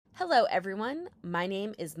Hello, everyone. My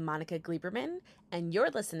name is Monica Gleiberman, and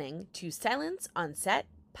you're listening to Silence on Set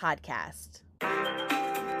podcast.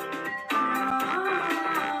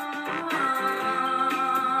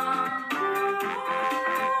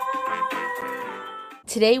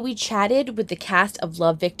 Today, we chatted with the cast of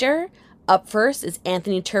Love, Victor. Up first is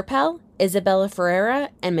Anthony Turpel, Isabella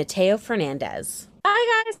Ferreira, and Mateo Fernandez.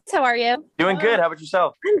 Hi, guys. How are you? Doing good. How about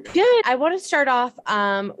yourself? I'm good. I want to start off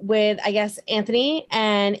with, Anthony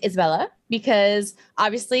and Isabella, because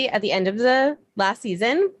obviously at the end of the last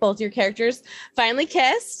season, both your characters finally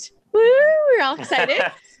kissed. Woo! We're all excited.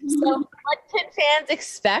 So what can fans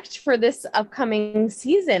expect for this upcoming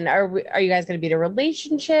season? Are you guys going to be in a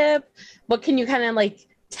relationship? What can you kind of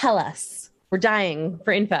tell us? We're dying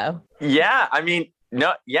for info. Yeah,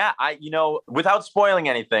 without spoiling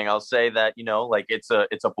anything, I'll say that, it's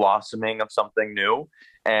a blossoming of something new.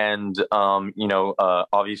 And,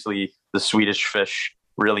 obviously the Swedish fish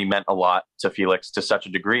really meant a lot to Felix to such a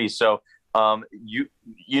degree. So,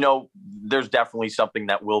 there's definitely something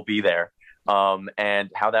that will be there. And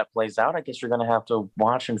how that plays out, I guess you're going to have to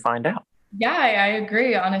watch and find out. Yeah, I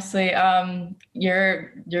agree. Honestly,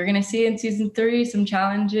 you're gonna see in season 3 some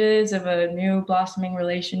challenges of a new blossoming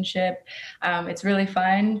relationship. It's really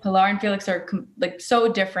fun. Pilar and Felix are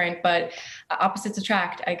so different, but opposites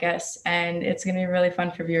attract, I guess, and it's gonna be really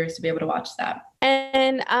fun for viewers to be able to watch that.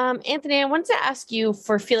 And Anthony, I wanted to ask you,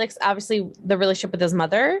 for Felix, obviously the relationship with his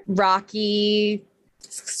mother, rocky,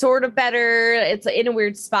 sort of better. It's in a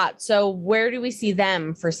weird spot. So where do we see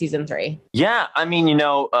them for season 3? Yeah,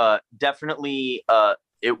 definitely.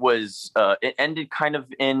 It ended kind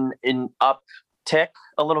of in uptick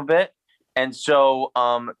a little bit, and so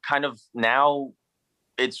kind of now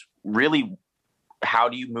it's really, how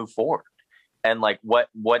do you move forward, and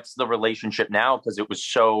what's the relationship now? Because it was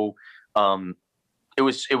so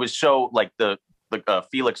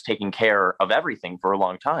Felix taking care of everything for a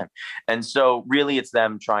long time. And so really it's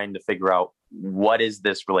them trying to figure out what is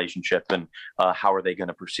this relationship and how are they going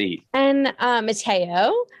to proceed. And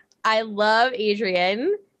Mateo, I love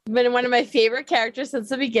Adrian. Been one of my favorite characters since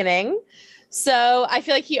the beginning. So I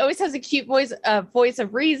feel like he always has a cute voice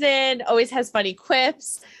of reason, always has funny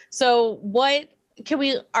quips. So what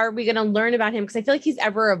are we going to learn about him? Because I feel like he's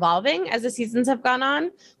ever evolving as the seasons have gone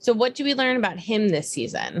on. So what do we learn about him this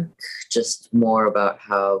season? Just more about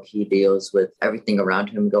how he deals with everything around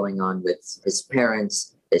him going on with his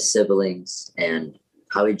parents, his siblings, and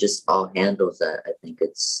how he just all handles that. I think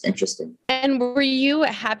it's interesting. And were you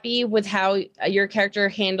happy with how your character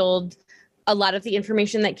handled a lot of the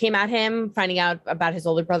information that came at him, finding out about his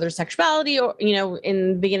older brother's sexuality, or,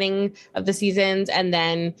 in the beginning of the seasons, and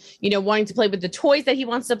then, wanting to play with the toys that he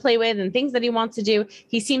wants to play with and things that he wants to do?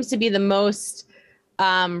 He seems to be the most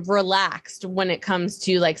relaxed when it comes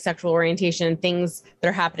to sexual orientation and things that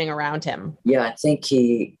are happening around him. Yeah, I think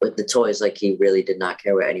with the toys, he really did not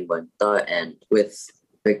care what anyone thought. And with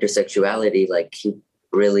Victor's sexuality,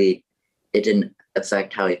 it didn't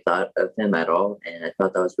affect how he thought of him at all, and I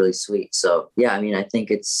thought that was really sweet. So yeah, I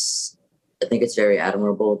think it's very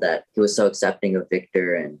admirable that he was so accepting of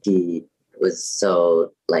Victor, and he was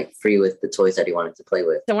so free with the toys that he wanted to play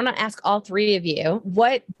with. So I want to ask all three of you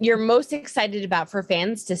what you're most excited about for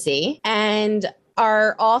fans to see, and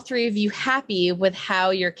are all three of you happy with how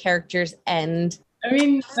your characters end?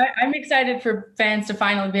 I'm excited for fans to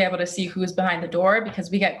finally be able to see who's behind the door,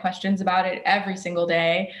 because we get questions about it every single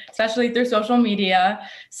day, especially through social media.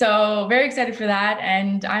 So very excited for that.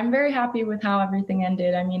 And I'm very happy with how everything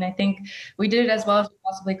ended. I think we did it as well as we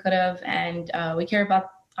possibly could have. And we care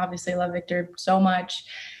about, obviously, Love, Victor so much.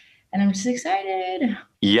 And I'm just excited.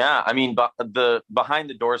 Yeah, the behind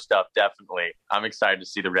the door stuff, definitely. I'm excited to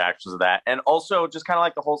see the reactions of that. And also just kind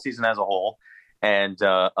of the whole season as a whole. And,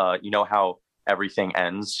 how everything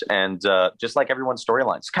ends, and just everyone's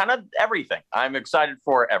storylines, kind of everything. I'm excited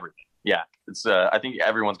for everything. Yeah, it's I think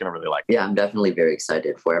everyone's gonna really like it. Yeah, I'm definitely very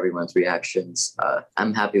excited for everyone's reactions.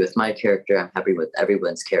 I'm happy with my character, I'm happy with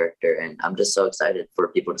everyone's character, and I'm just so excited for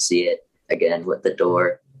people to see it again with the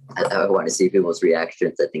door. I want to see people's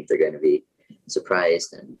reactions. I think they're going to be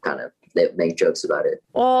surprised and kind of make jokes about it.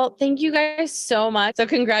 Well, thank you guys so much. So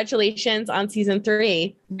congratulations on season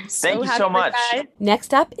 3. Thank you so much.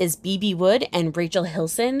 Next up is BB Wood and Rachel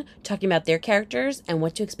Hilson talking about their characters and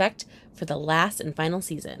what to expect for the last and final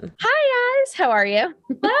season. Hi guys, how are you?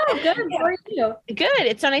 Oh, good. How are you? Good.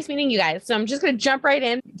 It's so nice meeting you guys. So I'm just going to jump right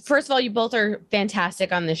in. First of all, you both are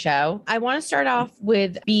fantastic on the show. I want to start off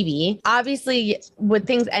with BB. Obviously, when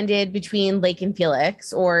things ended between Lake and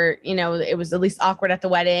Felix, or, it was at least awkward at the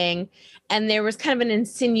wedding, and there was kind of an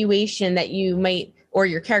insinuation that you might or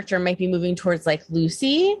your character might be moving towards like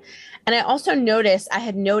Lucy. And I also noticed, I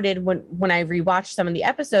had noted when I rewatched some of the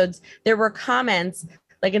episodes, there were comments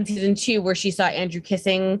like in season 2 where she saw Andrew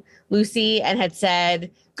kissing Lucy and had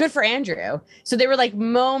said, good for Andrew. So there were like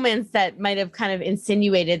moments that might have kind of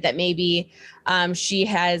insinuated that maybe she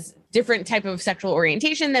has different type of sexual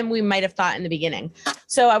orientation than we might have thought in the beginning.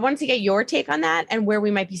 So I wanted to get your take on that and where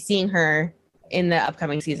we might be seeing her in the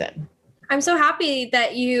upcoming season. I'm so happy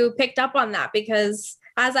that you picked up on that, because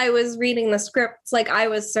as I was reading the scripts, like I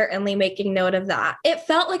was certainly making note of that. It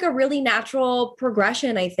felt like a really natural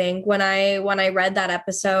progression, I think, when I read that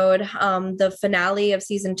episode, the finale of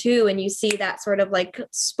season 2, and you see that sort of like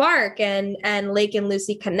spark and Lake and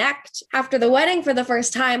Lucy connect after the wedding for the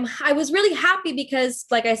first time. I was really happy because,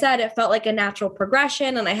 like I said, it felt like a natural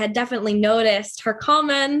progression, and I had definitely noticed her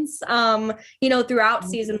comments, throughout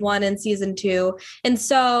season 1 and season 2. And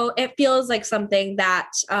so it feels like something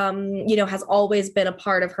that, has always been a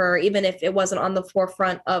part of her, even if it wasn't on the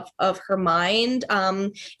forefront of her mind.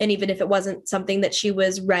 And even if it wasn't something that she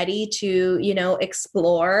was ready to,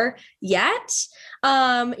 explore yet.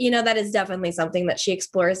 That is definitely something that she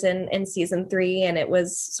explores in season 3. And it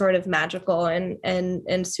was sort of magical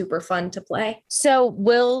and super fun to play. So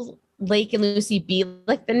will Lake and Lucy be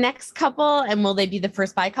like the next couple, and will they be the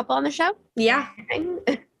first bi couple on the show? Yeah.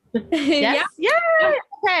 Yes? Yeah.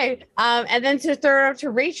 Okay. And then to throw it up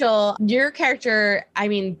to Rachel, your character, I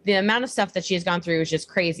mean, the amount of stuff that she has gone through is just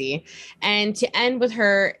crazy. And to end with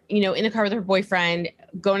her, in the car with her boyfriend,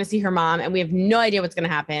 going to see her mom, and we have no idea what's going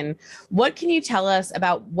to happen. What can you tell us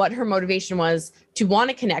about what her motivation was to want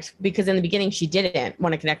to connect? Because in the beginning, she didn't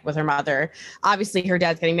want to connect with her mother. Obviously, her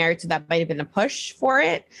dad's getting married, so that might have been a push for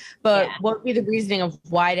it. But what would be the reasoning of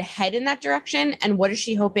why to head in that direction? And what is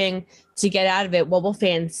she hoping to get out of it? What will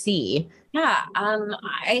fans see? Yeah,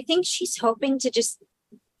 I think she's hoping to just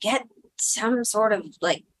get some sort of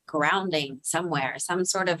like grounding somewhere, some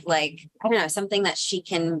sort of like, I don't know, something that she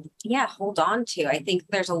can, hold on to. I think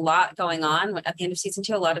there's a lot going on at the end of season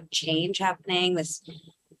 2, a lot of change happening. A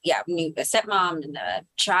stepmom and a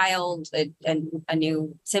child, a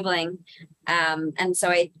new sibling. And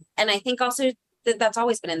I think also that's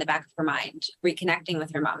always been in the back of her mind, reconnecting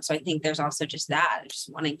with her mom. So I think there's also just that,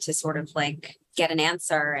 just wanting to sort of like get an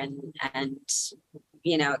answer and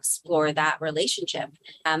explore that relationship.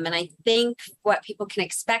 And I think what people can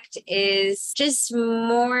expect is just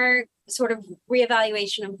more sort of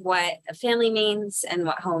reevaluation of what a family means and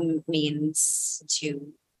what home means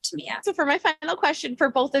to Mia. So for my final question for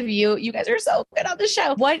both of you, you guys are so good on the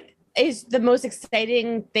show. What is the most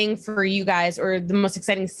exciting thing for you guys, or the most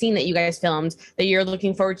exciting scene that you guys filmed that you're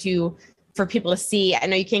looking forward to for people to see? I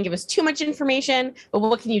know you can't give us too much information, but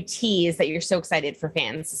what can you tease that you're so excited for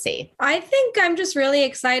fans to see? I think I'm just really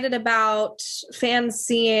excited about fans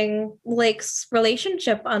seeing Lake's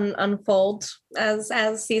relationship unfold as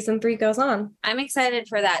season 3 goes on. I'm excited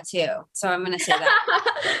for that too. So I'm going to say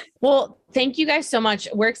that. Well, thank you guys so much.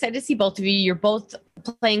 We're excited to see both of you. You're both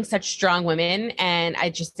playing such strong women, and I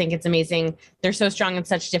just think it's amazing. They're so strong in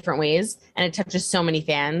such different ways, and it touches so many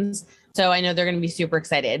fans. So I know they're going to be super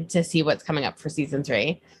excited to see what's coming up for season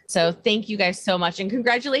 3. So thank you guys so much, and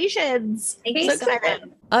congratulations. Thank you so much.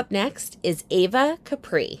 Up next is Ava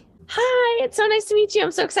Capri. Hi, it's so nice to meet you.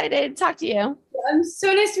 I'm so excited to talk to you. I'm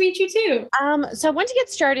so nice to meet you too. So I want to get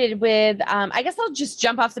started with, I guess I'll just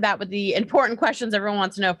jump off the bat with the important questions everyone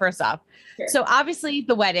wants to know first off. Sure. So obviously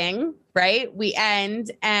the wedding, right? We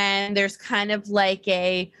end and there's kind of like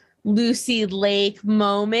a Lucy Lake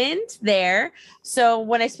moment there. So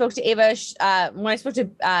when I spoke to Ava,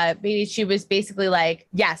 Beatty, she was basically like,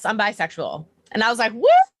 yes, I'm bisexual. And I was like, woo!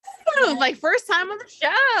 Like first time on the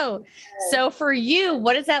show. So for you,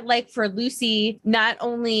 what is that like for Lucy, not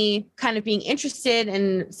only kind of being interested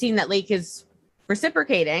and seeing that Lake is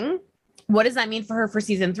reciprocating? What does that mean for her for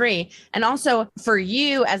season 3? And also for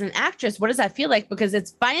you as an actress, what does that feel like? Because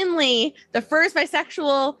it's finally the first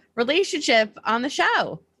bisexual relationship on the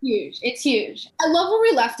show. Huge. It's huge. I love where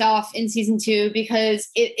we left off in season 2 because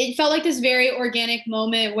it felt like this very organic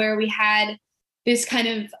moment where we had this kind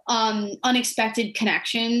of unexpected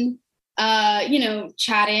connection,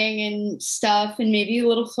 chatting and stuff and maybe a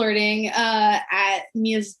little flirting at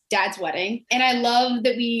Mia's dad's wedding. And I love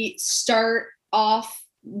that we start off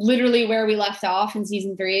literally where we left off in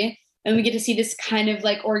season 3. And we get to see this kind of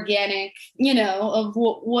like organic, of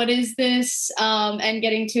what is this? And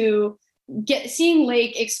getting to seeing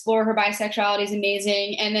Lake explore her bisexuality is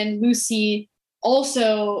amazing. And then Lucy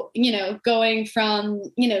also, going from,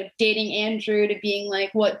 dating Andrew to being like,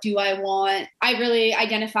 what do I want? I really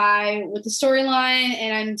identify with the storyline,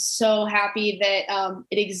 and I'm so happy that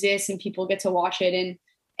it exists and people get to watch it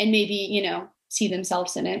and maybe, see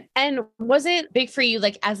themselves in it. And was it big for you,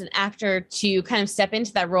 like as an actor, to kind of step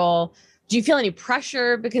into that role? Do you feel any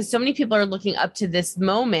pressure? Because so many people are looking up to this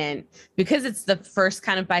moment because it's the first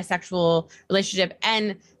kind of bisexual relationship,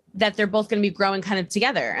 and that they're both going to be growing kind of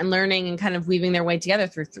together and learning and kind of weaving their way together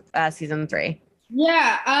through season 3.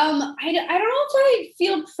 Yeah. I don't know if I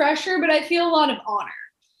feel pressure, but I feel a lot of honor.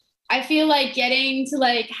 I feel like getting to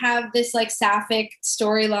like have this like sapphic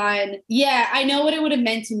storyline. Yeah, I know what it would have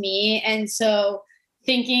meant to me. And so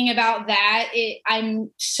thinking about that,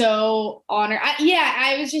 I'm so honored.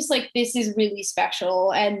 I was just like, this is really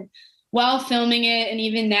special. And while filming it, and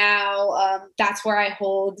even now, that's where I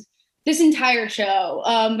hold this entire show,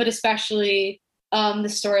 but especially the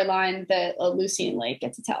storyline that Lucy and Lake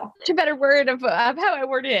get to tell. Such a better word of how I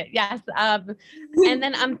worded it. Yes. And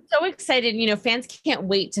then I'm so excited, fans can't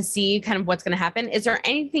wait to see kind of what's going to happen. Is there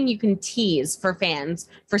anything you can tease for fans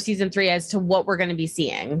for season 3 as to what we're going to be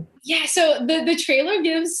seeing? Yeah, so the trailer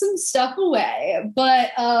gives some stuff away, but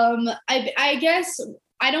I guess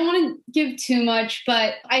I don't want to give too much,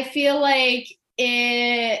 but I feel like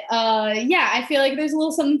I feel like there's a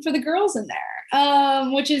little something for the girls in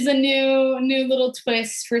there, which is a new little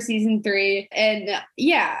twist for season 3. And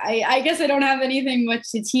I guess I don't have anything much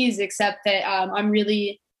to tease except that I'm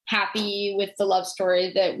really happy with the love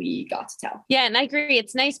story that we got to tell. Yeah, and I agree.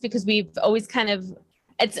 It's nice because we've always kind of,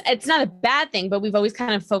 it's not a bad thing, but we've always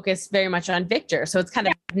kind of focused very much on Victor. So it's kind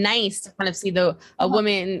of nice to kind of see a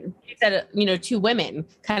woman, two women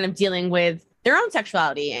kind of dealing with their own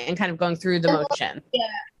sexuality and kind of going through the motion. Yeah.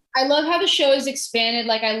 I love how the show is expanded.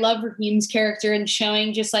 Like I love Raheem's character and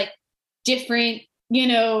showing just like different,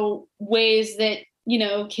 ways that,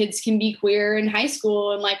 kids can be queer in high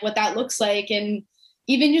school and like what that looks like. And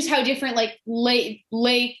even just how different like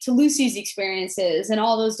Lake to Lucy's experiences and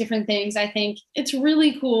all those different things. I think it's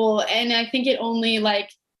really cool. And I think it only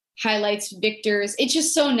like highlights Victor's. It's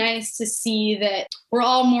just so nice to see that we're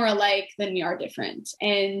all more alike than we are different.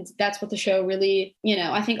 And that's what the show really,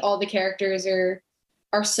 I think all the characters are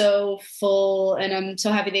so full, and I'm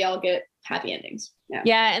so happy they all get happy endings.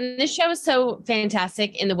 Yeah. And this show is so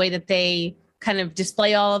fantastic in the way that they kind of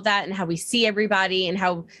display all of that and how we see everybody and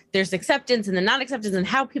how there's acceptance and the non-acceptance and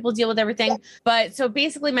how people deal with everything. Yeah. But so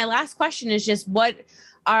basically my last question is just what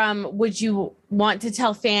would you want to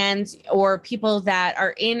tell fans or people that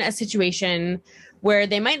are in a situation where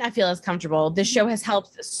they might not feel as comfortable? This show has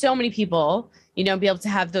helped so many people, be able to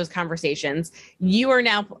have those conversations. You are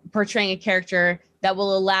now portraying a character that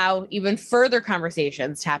will allow even further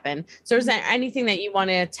conversations to happen. So is there anything that you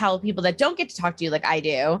want to tell people that don't get to talk to you like I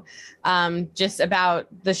do, just about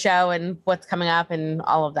the show and what's coming up and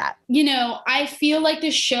all of that? I feel like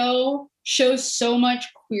the show shows so much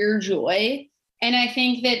queer joy. And I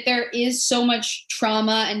think that there is so much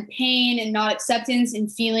trauma and pain and not acceptance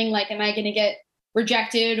and feeling like, am I going to get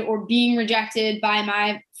rejected or being rejected by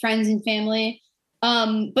my friends and family?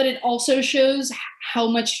 But it also shows how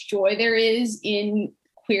much joy there is in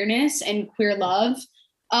queerness and queer love.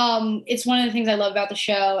 It's one of the things I love about the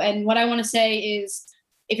show. And what I want to say is,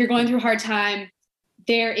 if you're going through a hard time,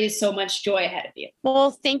 there is so much joy ahead of you.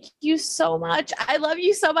 Well, thank you so much. I love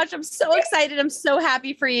you so much. I'm so excited. I'm so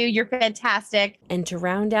happy for you. You're fantastic. And to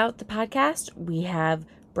round out the podcast, we have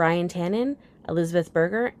Brian Tannen, Elizabeth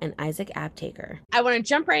Berger, and Isaac Aptaker. I want to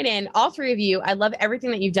jump right in. All 3 of you, I love everything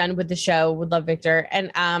that you've done with the show, with Love Victor.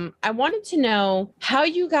 And I wanted to know how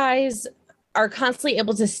you guys are constantly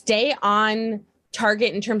able to stay on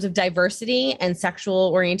target in terms of diversity and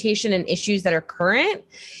sexual orientation and issues that are current,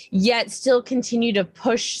 yet still continue to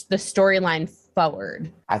push the storyline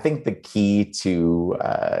forward. I think the key to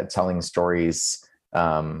telling stories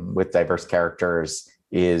with diverse characters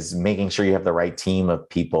is making sure you have the right team of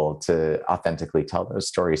people to authentically tell those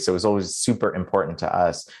stories. So it was always super important to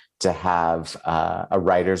us to have a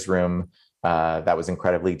writer's room that was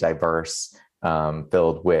incredibly diverse,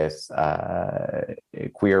 filled with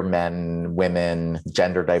queer men, women,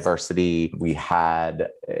 gender diversity. We had,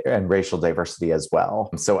 and racial diversity as well.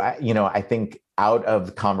 So, I think out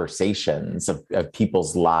of conversations of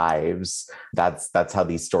people's lives, that's how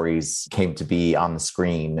these stories came to be on the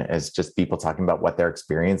screen, is just people talking about what their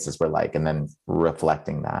experiences were like and then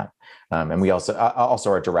reflecting that. And we also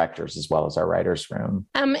our directors as well as our writers' room.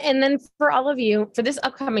 And then for all of you, for this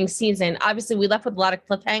upcoming season, obviously we left with a lot of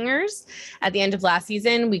cliffhangers at the end of last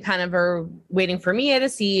season. We kind of are waiting for Mia to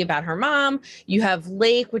see about her mom. You have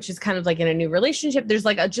Lake, which is kind of like in a new relationship. There's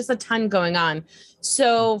like just a ton going on.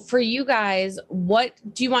 So for you guys, what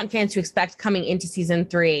do you want fans to expect coming into season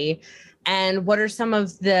 3? And what are some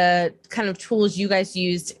of the kind of tools you guys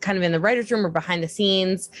used kind of in the writer's room or behind the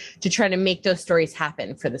scenes to try to make those stories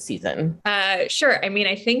happen for the season? Sure. I mean,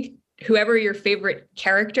 I think whoever your favorite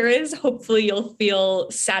character is, hopefully you'll feel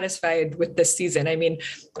satisfied with this season. I mean,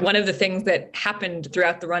 one of the things that happened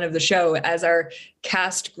throughout the run of the show as our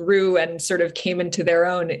cast grew and sort of came into their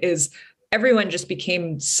own is everyone just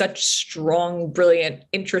became such strong, brilliant,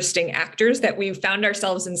 interesting actors that we found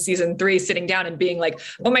ourselves in season 3 sitting down and being like,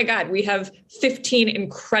 oh my God, we have 15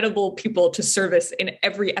 incredible people to service in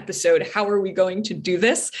every episode. How are we going to do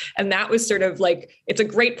this? And that was sort of like, it's a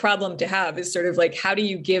great problem to have, is sort of like, how do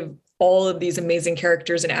you give all of these amazing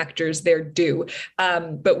characters and actors their due?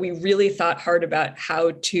 But we really thought hard about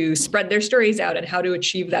how to spread their stories out and how to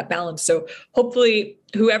achieve that balance. So hopefully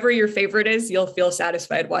whoever your favorite is, you'll feel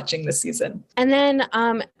satisfied watching this season. And then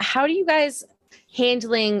how do you guys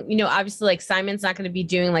handling, obviously like Simon's not going to be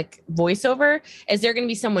doing like voiceover. Is there going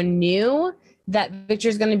to be someone new that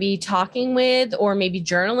Victor's going to be talking with, or maybe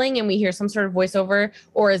journaling and we hear some sort of voiceover,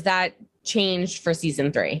 or is that changed for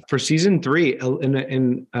season 3? For season 3,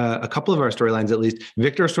 in a couple of our storylines, at least,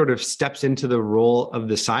 Victor sort of steps into the role of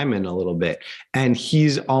the Simon a little bit, and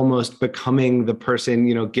he's almost becoming the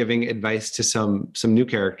person, giving advice to some new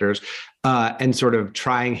characters, and sort of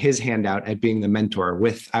trying his hand out at being the mentor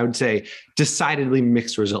with, I would say, decidedly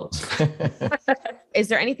mixed results. Is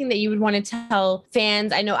there anything that you would want to tell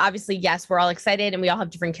fans? I know obviously, yes, we're all excited and we all have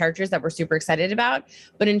different characters that we're super excited about.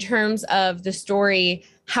 But in terms of the story,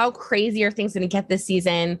 how crazy are things going to get this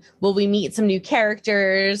season? Will we meet some new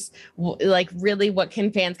characters? Like really, what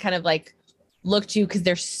can fans kind of like look to, because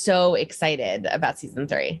they're so excited about season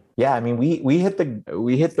 3? Yeah, I mean, we hit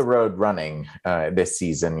the road running this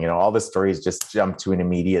season. All the stories just jumped to an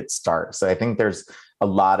immediate start. So I think there's a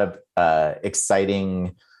lot of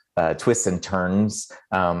exciting twists and turns.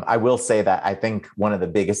 I will say that I think one of the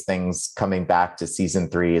biggest things coming back to season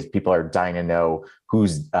 3 is people are dying to know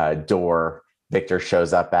whose door Victor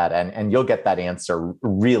shows up at, and you'll get that answer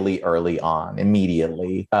really early on,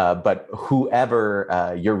 immediately. But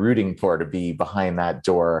whoever you're rooting for to be behind that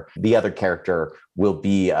door, the other character will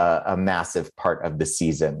be a massive part of the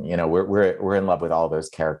season. We're in love with all those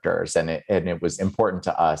characters, and it was important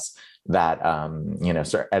to us that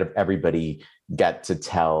so everybody get to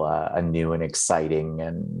tell a new and exciting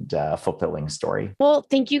and fulfilling story. Well,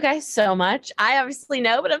 thank you guys so much. I obviously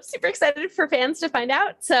know, but I'm super excited for fans to find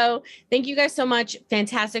out. So thank you guys so much.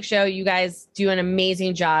 Fantastic show. You guys do an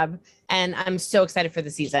amazing job, and I'm so excited for the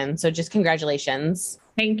season. So just congratulations.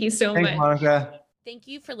 Thank you so Thanks, much. Monica. Thank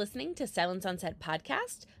you for listening to Silence on Set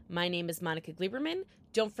podcast. My name is Monica Gleiberman.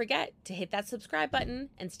 Don't forget to hit that subscribe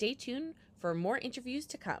button and stay tuned for more interviews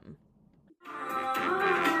to come.